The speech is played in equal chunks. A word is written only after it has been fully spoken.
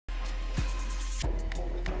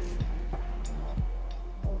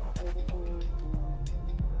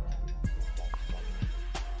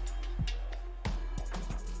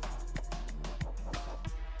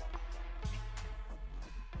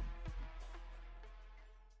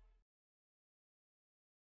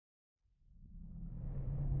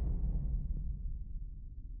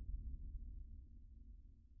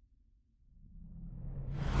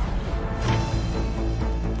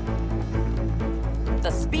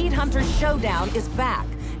Speed Hunters Showdown is back,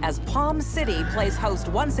 as Palm City plays host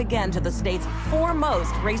once again to the state's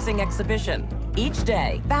foremost racing exhibition. Each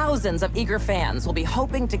day, thousands of eager fans will be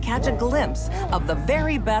hoping to catch a glimpse of the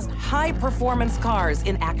very best high-performance cars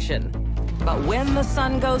in action. But when the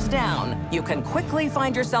sun goes down, you can quickly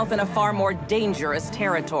find yourself in a far more dangerous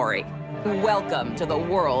territory. Welcome to the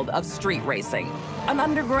world of street racing. An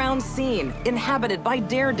underground scene inhabited by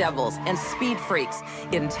daredevils and speed freaks,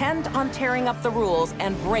 intent on tearing up the rules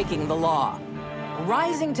and breaking the law.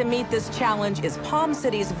 Rising to meet this challenge is Palm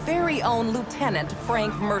City's very own Lieutenant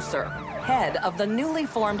Frank Mercer, head of the newly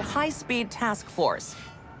formed high-speed task force.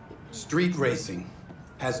 Street racing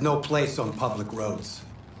has no place on public roads.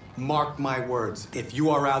 Mark my words, if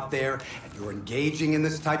you are out there and you're engaging in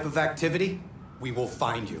this type of activity, we will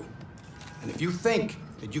find you. And if you think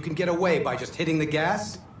that you can get away by just hitting the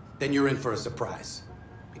gas, then you're in for a surprise.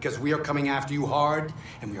 Because we are coming after you hard,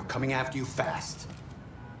 and we are coming after you fast.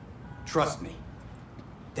 Trust me,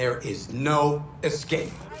 there is no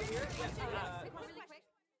escape.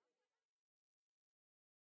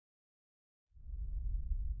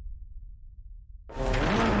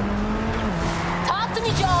 Talk to me,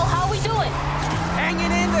 Joe. How are we doing?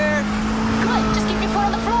 Hanging in there. Good. Just keep your foot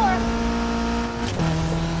on the floor.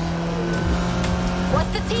 What's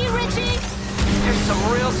the T, Richie? There's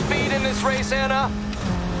some real speed in this race, Anna.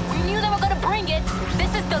 We knew they were gonna bring it.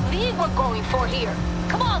 This is the lead we're going for here.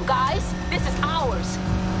 Come on, guys. This is ours.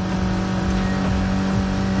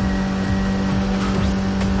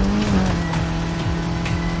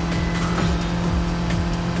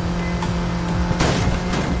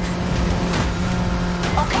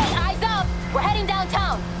 Okay, eyes up. We're heading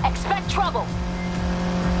downtown. Expect trouble.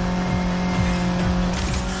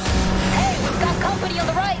 Hey, we've got company on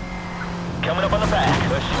the right. Coming up on the back.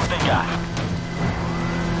 Let's see what they got.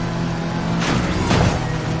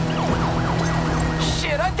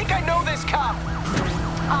 Shit, I think I know this cop.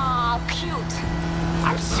 Aw, cute.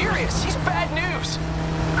 I'm serious. He's bad news.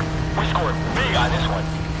 We scored big on this one.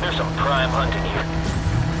 There's some prime hunting here.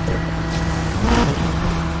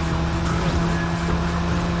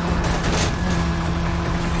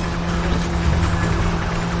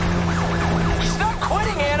 He's not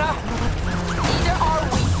quitting, Anna. Neither are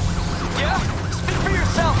we. Yeah? Speak for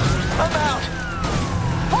yourself. I'm out.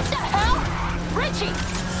 What the hell? Richie!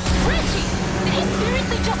 Richie! Did he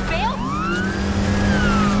seriously just bail?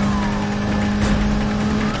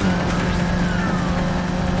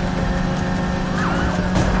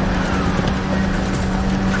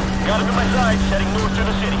 Got him in my sights, heading north through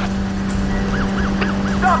the city.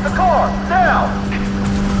 Stop the car! Now!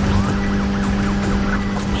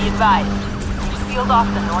 Be advised. You sealed off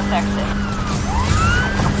the north exit.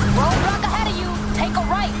 Roadblock ahead of you. Take a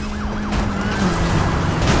right.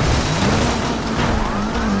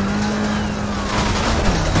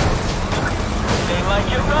 Ain't like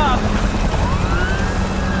you up.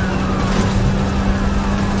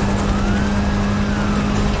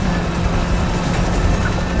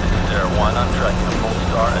 This is Air 1. I'm tracking a full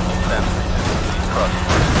star and new sensors. Please cross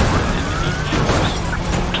the shores.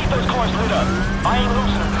 Keep those cars lit up. I ain't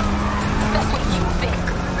losing them. That's what you think.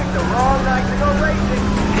 Picked the wrong night to go racing.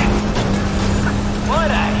 What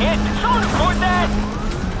a hit! Did someone record that?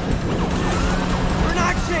 We're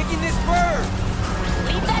not shaking this bird.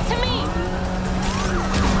 Leave that to me.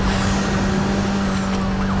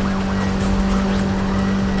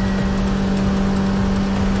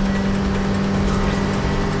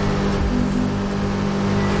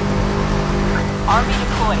 Army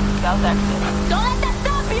deployed. South exit. Don't let that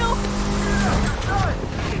stop you.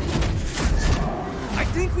 I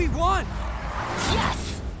think we won. Yes.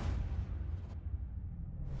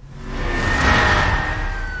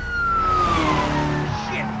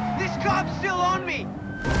 Shit, this cop's still on me.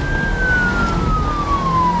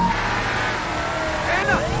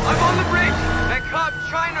 Anna, I'm on the bridge. That cop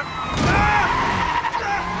trying to... Ah!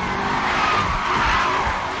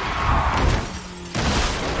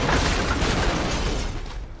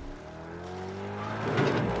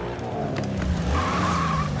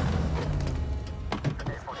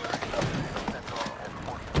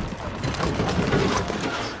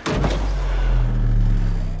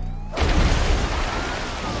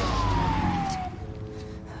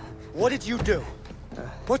 What did you do?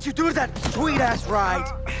 What'd you do to that sweet-ass ride?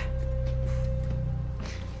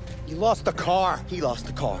 You lost the car. He lost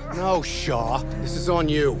the car. No, Shaw. This is on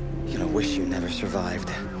you. You're gonna wish you never survived.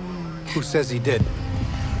 Who says he did?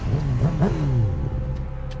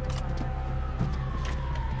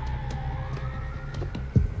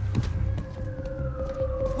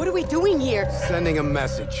 What are we doing here? Sending a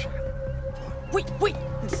message. Wait,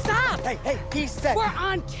 stop! Hey, he said... We're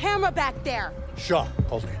on camera back there. Shaw,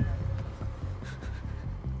 hold me.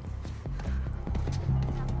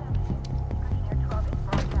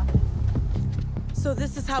 So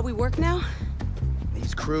this is how we work now?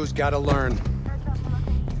 These crews gotta learn.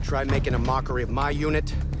 Try making a mockery of my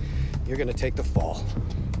unit, you're gonna take the fall.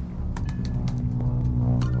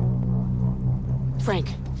 Frank,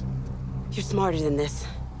 you're smarter than this.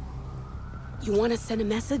 You want to send a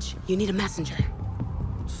message? You need a messenger.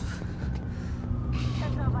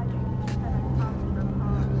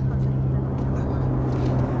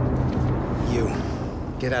 You,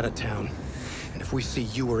 get out of town. And if we see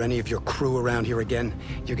you or any of your crew around here again,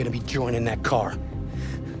 you're gonna be joining that car.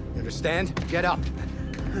 You understand? Get up.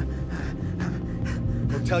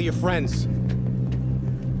 Go tell your friends.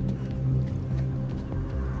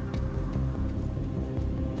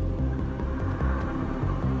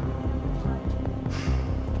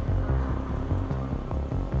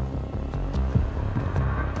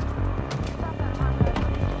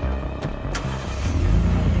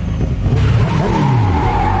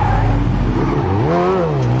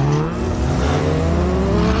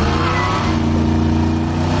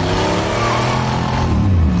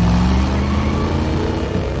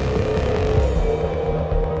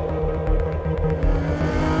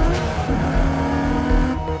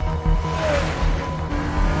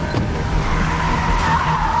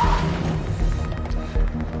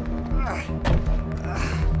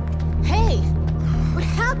 Hey! What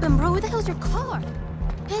happened, bro? Where the hell's your car?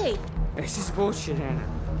 Hey! This is bullshit, Anna.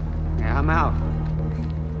 Yeah, I'm out.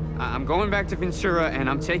 I'm going back to Ventura, and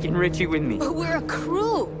I'm taking Richie with me. But we're a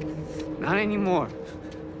crew! Not anymore.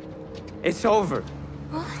 It's over.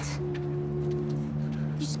 What?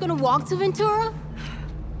 You just gonna walk to Ventura?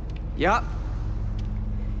 Yup.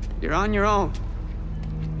 You're on your own.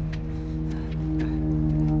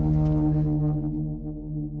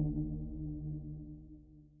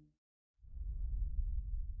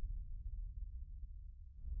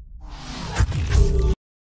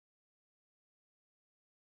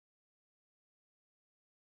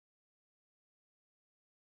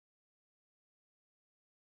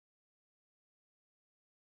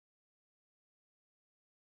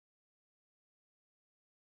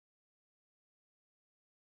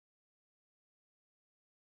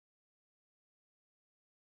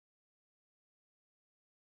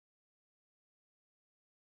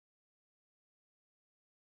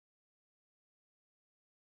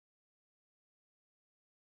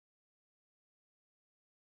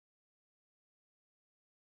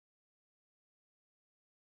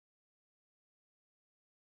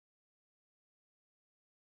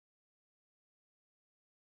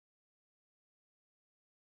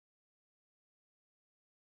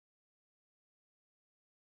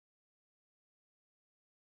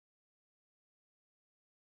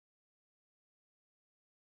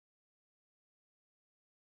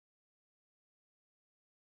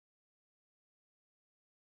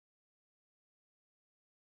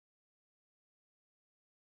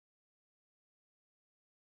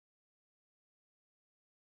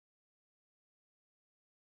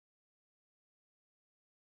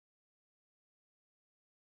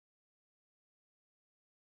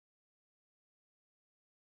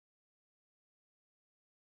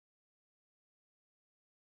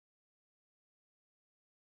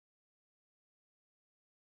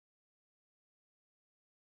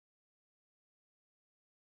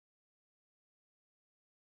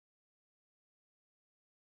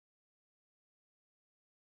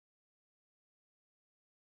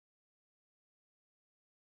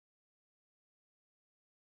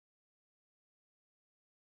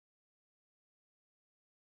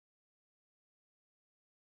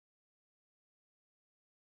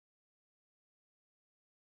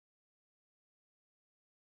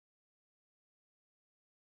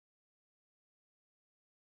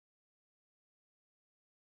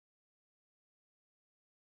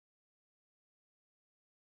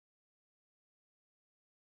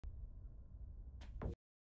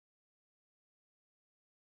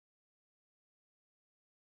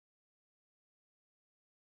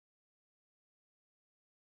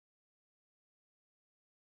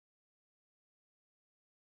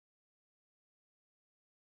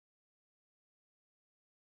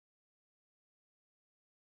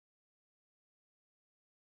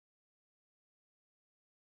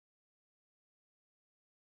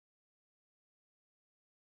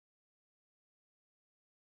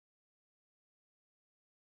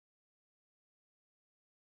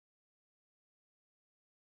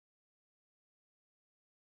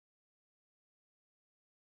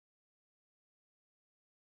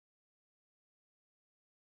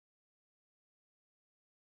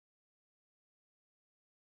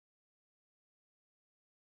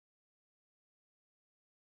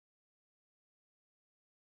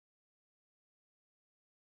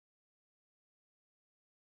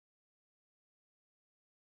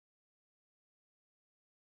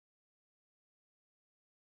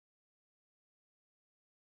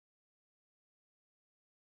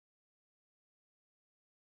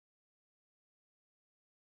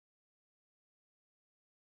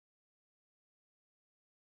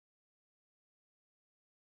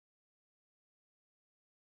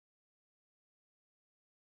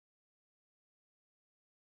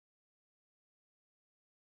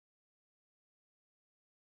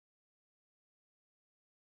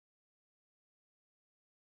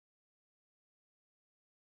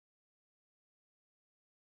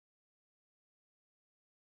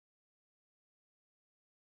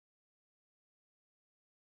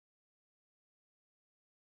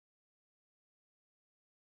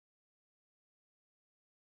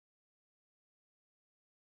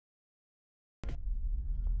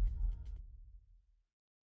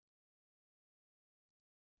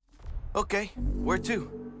 Okay, where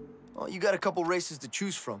to? Well, you got a couple races to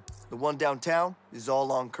choose from. The one downtown is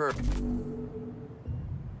all on curb.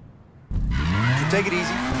 So take it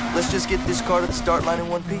easy. Let's just get this car to the start line in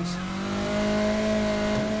one piece.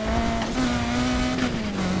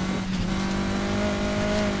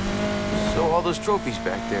 So all those trophies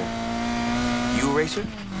back there, you a racer?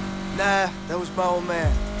 Nah, that was my old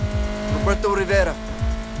man, Roberto Rivera.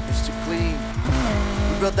 Mr. Clean.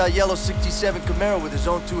 He built that yellow 67 Camaro with his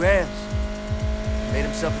own 2 hands. Made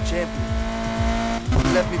himself a champion.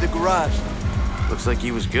 He left me the garage. Looks like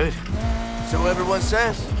he was good. So everyone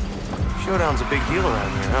says. Showdown's a big deal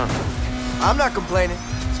around here, huh? I'm not complaining.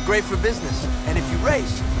 It's great for business. And if you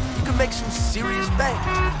race, you can make some serious bank.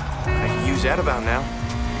 I can use that about now.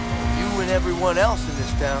 You and everyone else in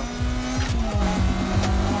this town.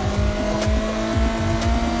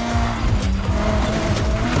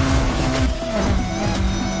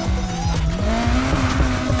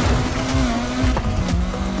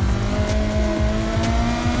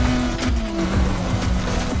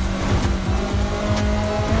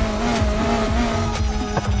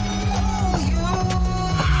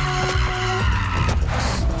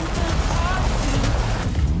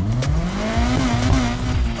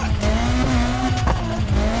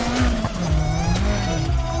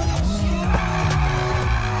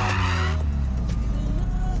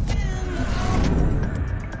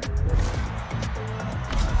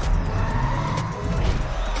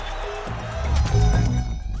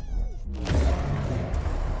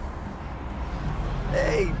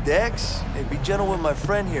 Hey, Dex. Hey, be gentle with my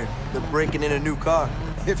friend here. They're breaking in a new car.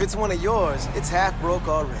 If it's one of yours, it's half broke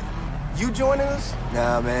already. You joining us?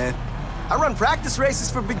 Nah, man. I run practice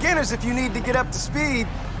races for beginners if you need to get up to speed.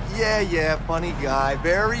 Yeah, funny guy.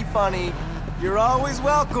 Very funny. You're always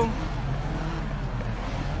welcome.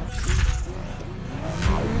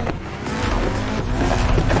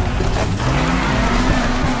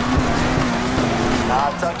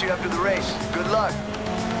 I'll talk to you after the race. Good luck.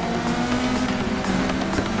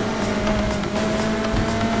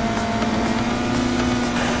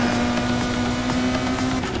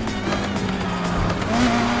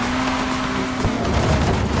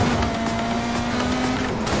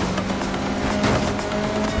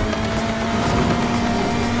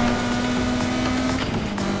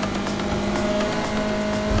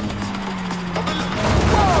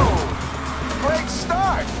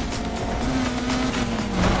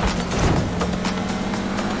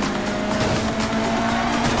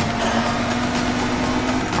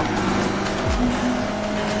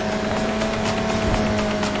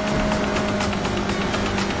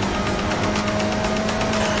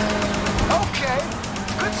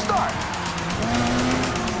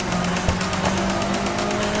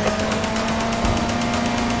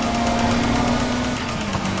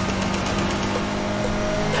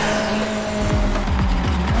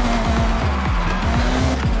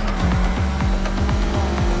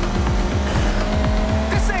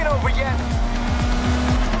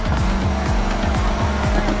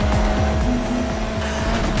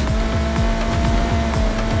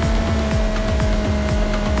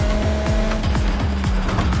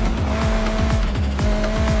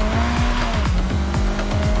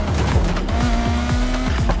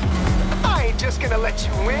 Let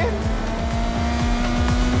you win?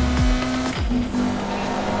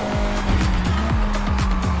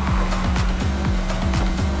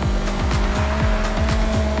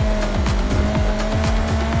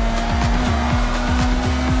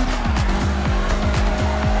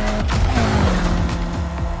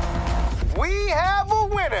 We have a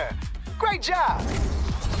winner. Great job.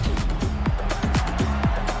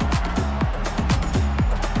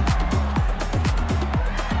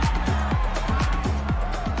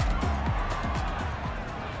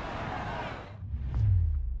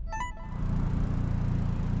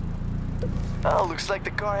 Oh, looks like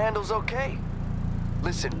the car handles okay.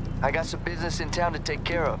 Listen, I got some business in town to take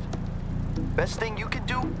care of. Best thing you can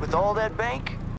do with all that bank